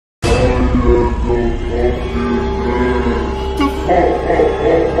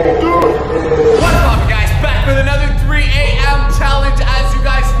What's up, guys? Back with another 3 a.m. challenge. As you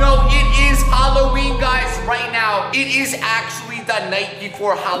guys know, it is Halloween, guys. Right now, it is actually the night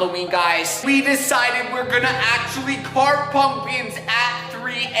before Halloween, guys. We decided we're gonna actually carve pumpkins at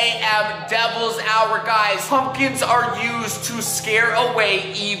 3 a.m. Devil's Hour, guys. Pumpkins are used to scare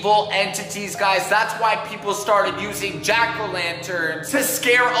away evil entities, guys. That's why people started using jack-o'-lanterns to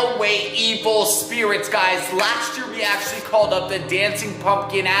scare away evil spirits, guys. Last year, we actually called up the dancing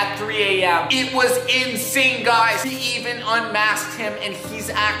pumpkin at 3 a.m. It was insane, guys. We even unmasked him, and he's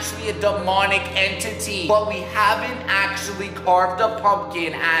actually a demonic entity. But we haven't actually carved a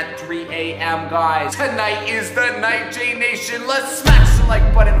pumpkin at 3 a.m., guys. Tonight is the night, J Nation. Let's smash the like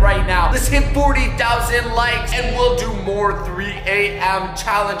button right now. Let's hit 40,000 likes, and we'll do more 3 a.m.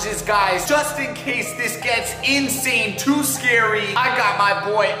 challenges, guys. Just in case this gets insane, too scary, I got my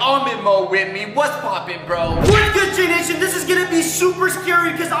boy Mo with me. What's poppin', bro? What's good, J Nation? This is gonna be super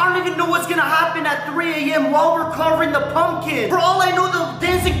scary because I don't even know what's gonna happen at 3 a.m. while we're carving the pumpkin. For all I know, the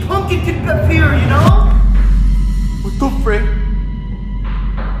dancing pumpkin could appear, you know? What the frick?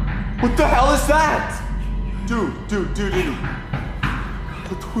 What the hell is that? Dude. Who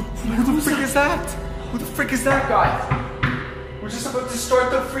the frick is that? Who the frick is that, guys? We're just about to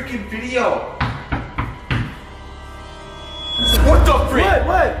start the freaking video. What the frick?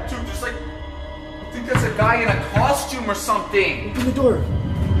 What? Dude, there's like, I think that's a guy in a costume or something. Open the door.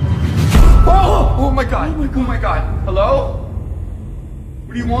 Oh my god. Oh my god. Hello?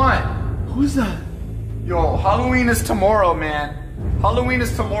 What do you want? Who's that? Yo, Halloween is tomorrow, man. Halloween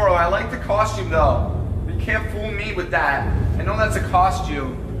is tomorrow. I like the costume though. You can't fool me with that. I know that's a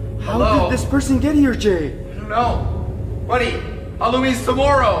costume. Hello? How did this person get here, Jay? I don't know. Buddy, Halloween's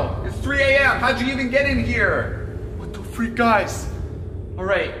tomorrow. It's 3 a.m. How'd you even get in here? What the freak, guys?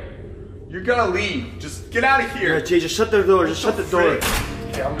 Alright. You're gonna leave. Just get out of here. Yeah, Jay, just shut the door. Just shut the door.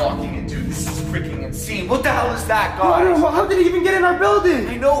 Okay, I'm locking it, dude. This is freaking insane. What the hell is that, guys? Bro, how did he even get in our building?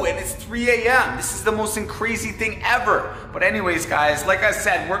 I know, and it's 3 a.m. This is the most crazy thing ever. But anyways, guys, like I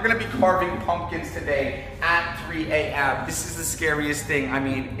said, we're gonna be carving pumpkins today at 3 a.m. This is the scariest thing. I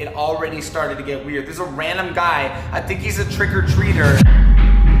mean, it already started to get weird. There's a random guy. I think he's a trick-or-treater.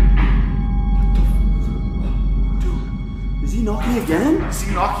 Dude, is he knocking again? Is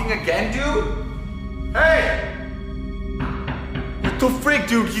he knocking again, dude? Hey! What the frick,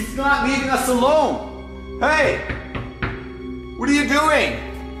 dude? He's not leaving us alone. Hey! What are you doing?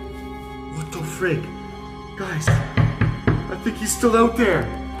 What the frick? Guys, I think he's still out there.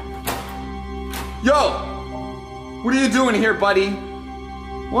 Yo! What are you doing here, buddy?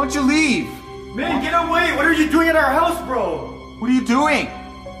 Why don't you leave? Man, get away! What are you doing at our house, bro? What are you doing?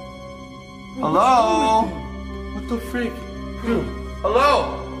 Hello? What the frick? Dude.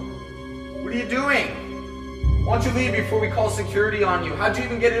 Hello? What are you doing? Why don't you leave before we call security on you? How'd you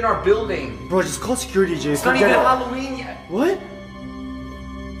even get in our building? Bro, just call security, Jay. It's not even Halloween yet. What?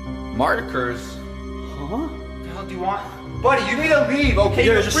 Markers? Huh? What the hell do you want? Buddy, you need to leave, okay?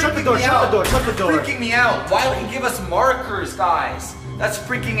 Yeah, You're just shut the freaking door, me shut out. the door, shut the door. You're freaking me out. Why would he give us markers, guys? That's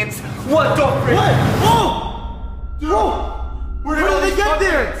freaking insane. What the frick? What? Oh! Dude, Where did they get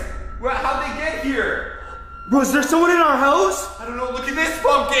there? How'd they get here? Bro, is there someone in our house? I don't know, look at this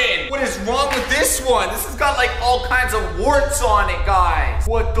pumpkin! What is wrong with this one? This has got like all kinds of warts on it, guys.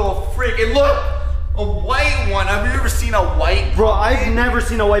 What the frick? And look! A white one. Have you ever seen a white Bro, pumpkin? I've never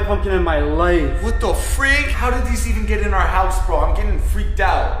seen a white pumpkin in my life. What the freak? How did these even get in our house, bro? I'm getting freaked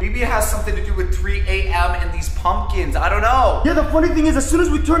out. Maybe it has something to do with 3 a.m. and these pumpkins. I don't know. Yeah, the funny thing is, as soon as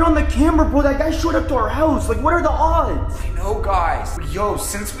we turn on the camera, bro, that guy showed up to our house. Like, what are the odds? I know, guys. But yo,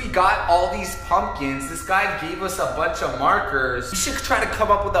 since we got all these pumpkins, this guy gave us a bunch of markers. We should try to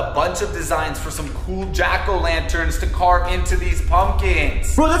come up with a bunch of designs for some cool jack-o'-lanterns to carve into these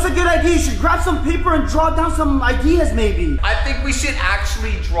pumpkins. Bro, that's a good idea. You should grab some paper and draw down some ideas, maybe. I think we should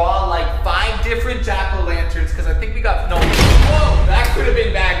actually draw like 5 different jack-o'-lanterns because I think we got no. Whoa, that could have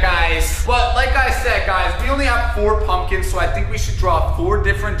been bad, guys. But like I said, guys, we only have 4 pumpkins, so I think we should draw 4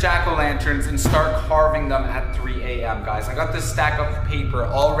 different jack-o'-lanterns and start carving them at 3 a.m., guys. I got this stack of paper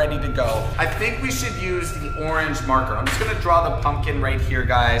all ready to go. I think we should use the orange marker. I'm just gonna draw the pumpkin right here,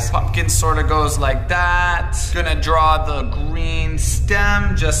 guys. Pumpkin sort of goes like that. Gonna draw the green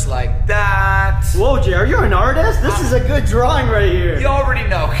stem just like that. Whoa, Jay, are you an artist? This is a good drawing right here. You already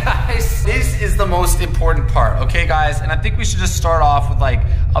know, guys. This is the most important part, okay, guys? And I think we should just start off with like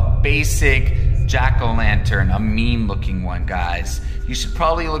a basic jack-o'-lantern, a mean-looking one, guys. You should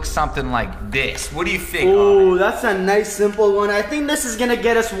probably look something like this. What do you think? Ooh, that's a nice, simple one. I think this is gonna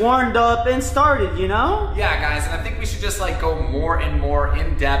get us warmed up and started, you know? Yeah, guys, and I think we should just like go more and more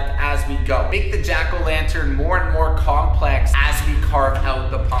in depth as we go. Make the jack-o'-lantern more and more complex as we carve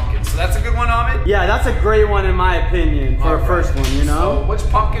out the pumpkin. So that's a good one, Ahmed? Yeah, that's a great one in my opinion for a first one, you know? So which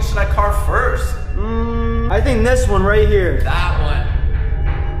pumpkin should I carve first? I think this one right here. That one.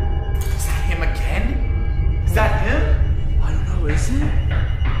 Is that him again? Is that him? I don't know, is it?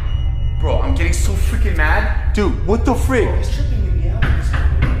 Bro, I'm getting so freaking mad. Dude, what the frick? Bro, he's tripping me out.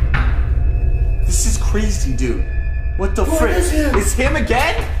 This is crazy, dude. What the frick? Is him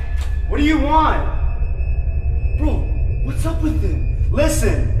again? What do you want? Bro, what's up with him?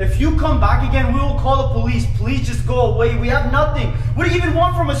 Listen, if you come back again, we will call the police. Please just go away. We have nothing. What do you even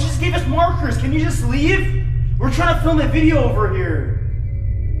want from us? You just gave us markers. Can you just leave? We're trying to film a video over here.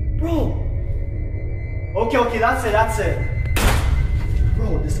 Bro. Okay, that's it.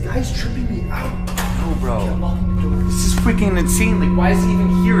 Bro, this guy's tripping me out. No, bro. This is freaking insane. Like, why is he even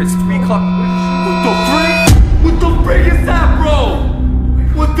here? It's 3 o'clock. What the frick? What the frick is that, bro?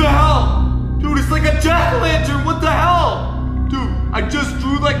 What the hell? Dude, it's like a jack-o'-lantern. What the hell? Dude, I just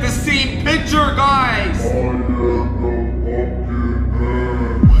drew like the same picture, guys.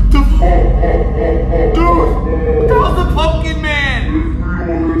 What the fuck? Dude, what the hell's the pumpkin man?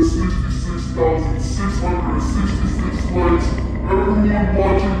 366,666 likes. Everyone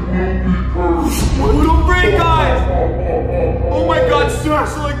watching will be cursed. What the frick, guys? Oh my god,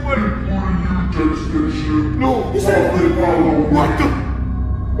 smash the like button. Including you, No. What the?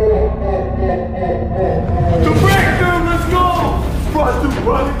 The frick, dude, let's go! Run, dude,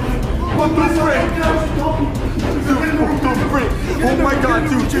 run! What the frick? Dude, what the frick? Oh my god,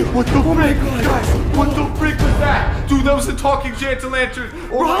 dude, what the frick? Guys, what the frick was that? Dude, that was a talking jack-o'-lantern.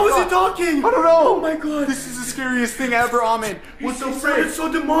 Bro, how is it talking? I don't know. Oh my god. This is the scariest thing ever, Ahmed. What the frick? It's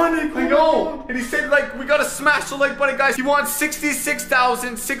so demonic. I know. And he said, like, we gotta smash the like button, guys. He wants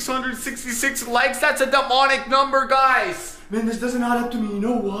 66,666 likes. That's a demonic number, guys. Man, this doesn't add up to me. You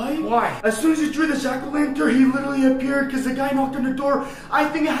know why? Why? As soon as you drew the jack-o'-lantern, he literally appeared because the guy knocked on the door. I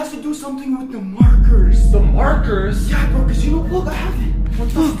think it has to do something with the markers. The markers? Yeah, bro, because you know, look, I have it.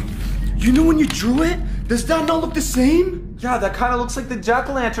 Look, you know when you drew it? Does that not look the same? Yeah, that kind of looks like the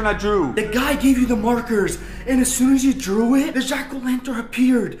jack-o'-lantern I drew. The guy gave you the markers, and as soon as you drew it, the jack-o'-lantern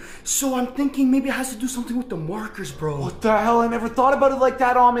appeared. So I'm thinking maybe it has to do something with the markers, bro. What the hell? I never thought about it like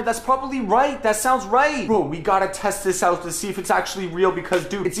that, Ahmed. That's probably right. That sounds right. Bro, we gotta test this out to see if it's actually real because,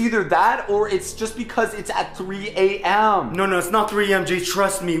 dude, it's either that or it's just because it's at 3 a.m. No, it's not 3 a.m., Jay.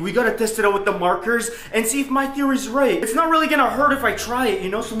 Trust me. We gotta test it out with the markers and see if my theory's right. It's not really gonna hurt if I try it, you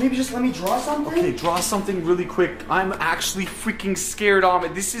know? So maybe just let me draw something. Okay, draw something really quick. I'm actually freaking scared,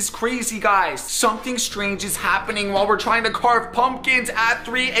 Ahmed. This is crazy, guys. Something strange is happening while we're trying to carve pumpkins at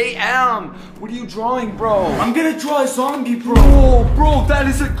 3 a.m. What are you drawing, bro? I'm gonna draw a zombie, bro. Oh, bro, that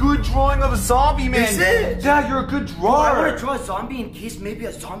is a good drawing of a zombie, man. Is it? Yeah, you're a good drawer. I wanna draw a zombie in case maybe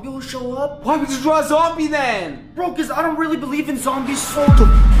a zombie will show up. Why would you draw a zombie then? Bro, because I don't really believe in zombies, so...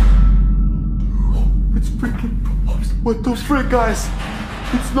 It's freaking... What the frick, guys?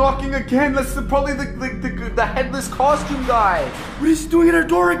 It's knocking again. That's probably the headless costume guy. What is he doing at our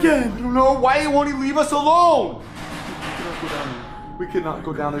door again? I don't know. Why won't he leave us alone? We cannot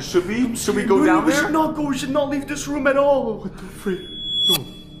go down there. Should we? Should we go down there? We should not go. We should not leave this room at all. What the frick? No.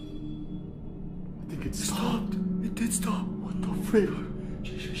 I think it stopped. It did stop. What the frick?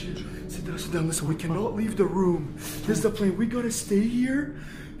 Sit down. Listen, we cannot leave the room. This is the plan. We gotta stay here.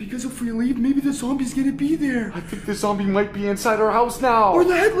 Because if we leave, maybe the zombie's gonna be there. I think the zombie might be inside our house now. Or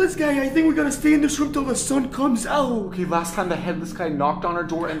the headless guy. I think we gotta stay in this room till the sun comes out. Okay, last time the headless guy knocked on our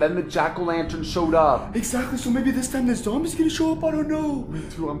door and then the jack-o'-lantern showed up. Exactly, so maybe this time the zombie's gonna show up. I don't know. Me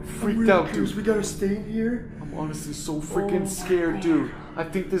too, I'm freaked out, dude. We gotta stay in here. I'm honestly so freaking scared, dude. I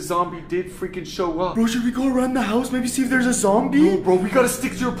think the zombie did freaking show up. Bro, should we go around the house, maybe see if there's a zombie? No, bro, we gotta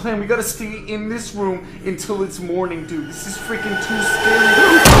stick to your plan. We gotta stay in this room until it's morning, dude. This is freaking too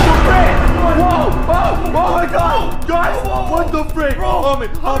scary. Whoa! Oh my god! Guys, what the frick? Bro,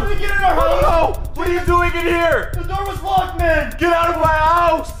 how did we get in our house? No! What are you doing in here? The door was locked, man! Get out of my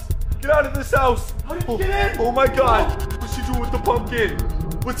house! Get out of this house! How did you get in? Oh my god! What's he doing with the pumpkin?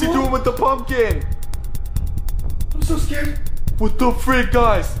 What's he doing with the pumpkin? I'm so scared. What the frick,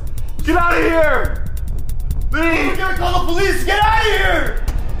 guys? Get out of here! Leave! We're gonna call the police! Get out of here!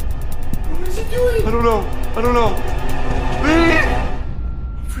 What is he doing? I don't know. Leave!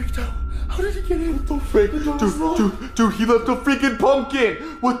 I'm freaked out. How did he get in? What the frick? Dude, he left a freaking pumpkin!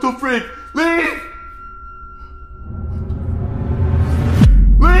 What the frick? Leave!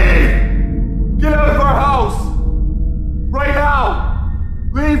 Leave! Get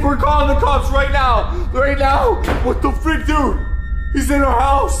right now. What the frick, dude? He's in our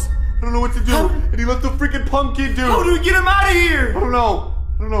house. I don't know what to do. And he left the freaking pumpkin, dude. How do we get him out of here? I don't know.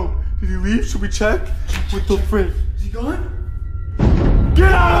 Did he leave? Should we check? What the frick? Is he gone?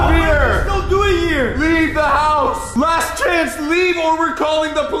 Get out of here! What are you still doing here? Leave the house! Last chance, leave or we're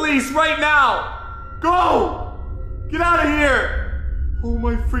calling the police right now! Go! Get out of here! Oh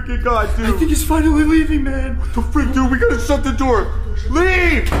my freaking god, dude. I think he's finally leaving, man. What the frick, dude? We gotta shut the door.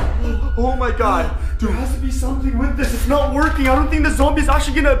 Leave! Oh my god. There has to be something with this. It's not working. I don't think the zombie's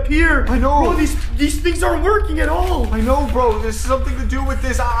actually gonna appear. I know. Bro, these things aren't working at all. I know, bro. There's something to do with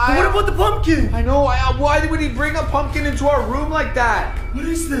this. But what about the pumpkin? I know. Why would he bring a pumpkin into our room like that? What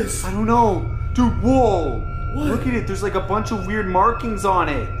is this? I don't know. Dude, whoa. What? Look at it. There's like a bunch of weird markings on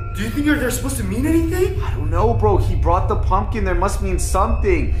it. Do you think they're supposed to mean anything? I don't know, bro. He brought the pumpkin. There must mean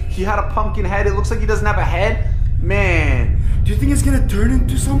something. He had a pumpkin head. It looks like he doesn't have a head. Man. Do you think it's gonna turn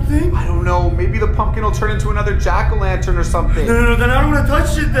into something? I don't know. Maybe the pumpkin will turn into another jack-o'-lantern or something. No, then I don't wanna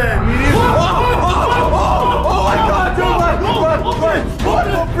touch it then. Oh my god, dude, run.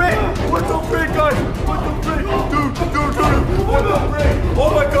 What the frick, guys? What the frick? Dude. What the frick? Oh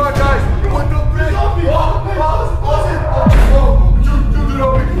my god, guys. What the frick?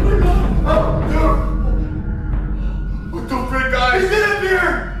 What the frick, guys? He's in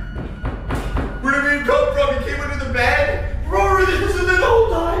here! Where did he come from? He came into the bed? Bro, this was in the whole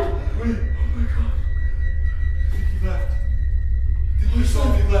time! Wait, oh my god. I think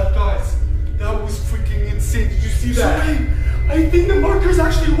he left, guys. That was freaking insane. Did you see that? So wait, I think the markers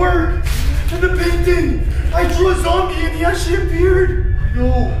actually work. And the painting. I drew a zombie and he actually appeared.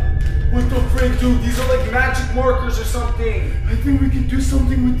 No. What the frick, dude? These are like magic markers or something. I think we can do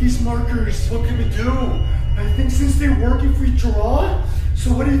something with these markers. What can we do? I think since they work if we draw,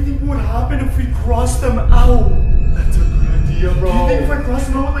 so what do you think would happen if we cross them out? That's a good idea, bro. Do you think if I cross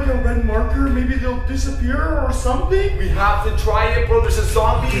them out with like a red marker, maybe they'll disappear or something? We have to try it, bro. There's a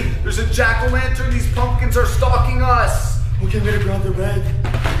zombie. There's a jack-o'-lantern. These pumpkins are stalking us. Okay, I'm gonna grab the red.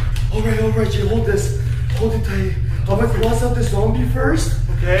 Alright, Jay, hold this. Hold it tight. I'm gonna cross out the zombie first.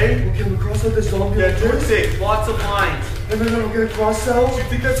 Okay. Okay, I'm gonna cross out the zombie. Yeah, do it sick. Lots of lines. And then I'm gonna cross out. You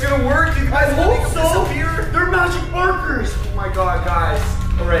think that's gonna work? You guys I hope think so. it'll disappear? They're magic markers. Oh my god, guys.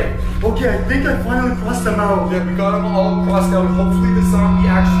 Alright. Okay, I think I finally crossed them out. Yeah, we got them all crossed out. Hopefully the zombie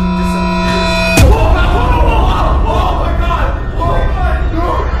actually disappears. Oh my god!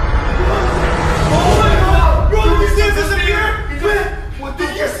 Bro, did you see it disappear?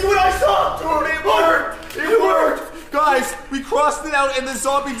 Did you see what I saw? Dude, it worked! It worked! Guys, we crossed it out and the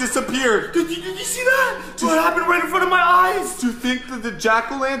zombie disappeared. Did you see that? What happened right in front of my eyes? Do you think that the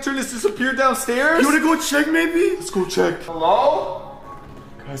jack-o'-lantern has disappeared downstairs? You wanna go check maybe? Let's go check. Hello?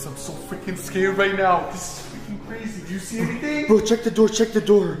 Guys, I'm so freaking scared right now. This is freaking crazy. Do you see anything? Bro, check the door.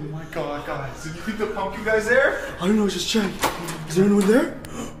 Oh my god, guys. Do you think the pumpkin guy's there? I don't know, just check. Is there anyone there?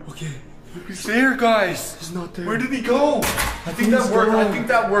 Okay. He's there, guys. He's not there. Where did he go? I think that worked. I think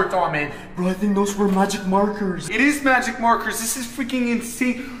that worked, oh man. Bro, I think those were magic markers. It is magic markers. This is freaking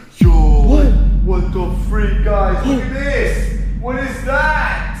insane. Yo. What the freak, guys? Look at this. What is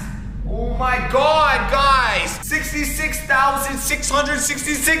that? Oh my god, guys.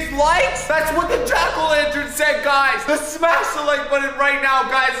 66,666 likes? That's what the jack-o'-lantern said, guys. Let's smash the like button right now,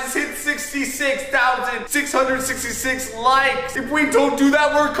 guys. Let's hit 66,666 likes. If we don't do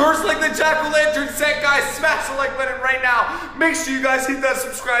that, we're cursed like the jack-o'-lantern said, guys. Smash the like button right now. Make sure you guys hit that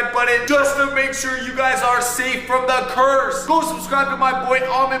subscribe button just to make sure you guys are safe from the curse. Go subscribe to my boy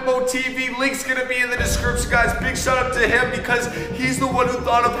Almond Mo TV. Link's gonna be in the description, guys. Big shout out to him because he's the one who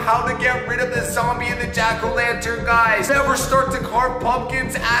thought of how to get rid of the zombie and the jack-o'-lantern, guys. Never start to carve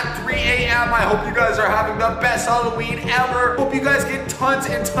pumpkins at 3 a.m. I hope you guys are having the best Halloween ever. Hope you guys get tons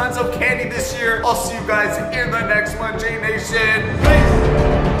and tons of candy this year. I'll see you guys in the next one, J Nation.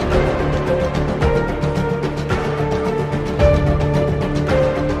 Peace.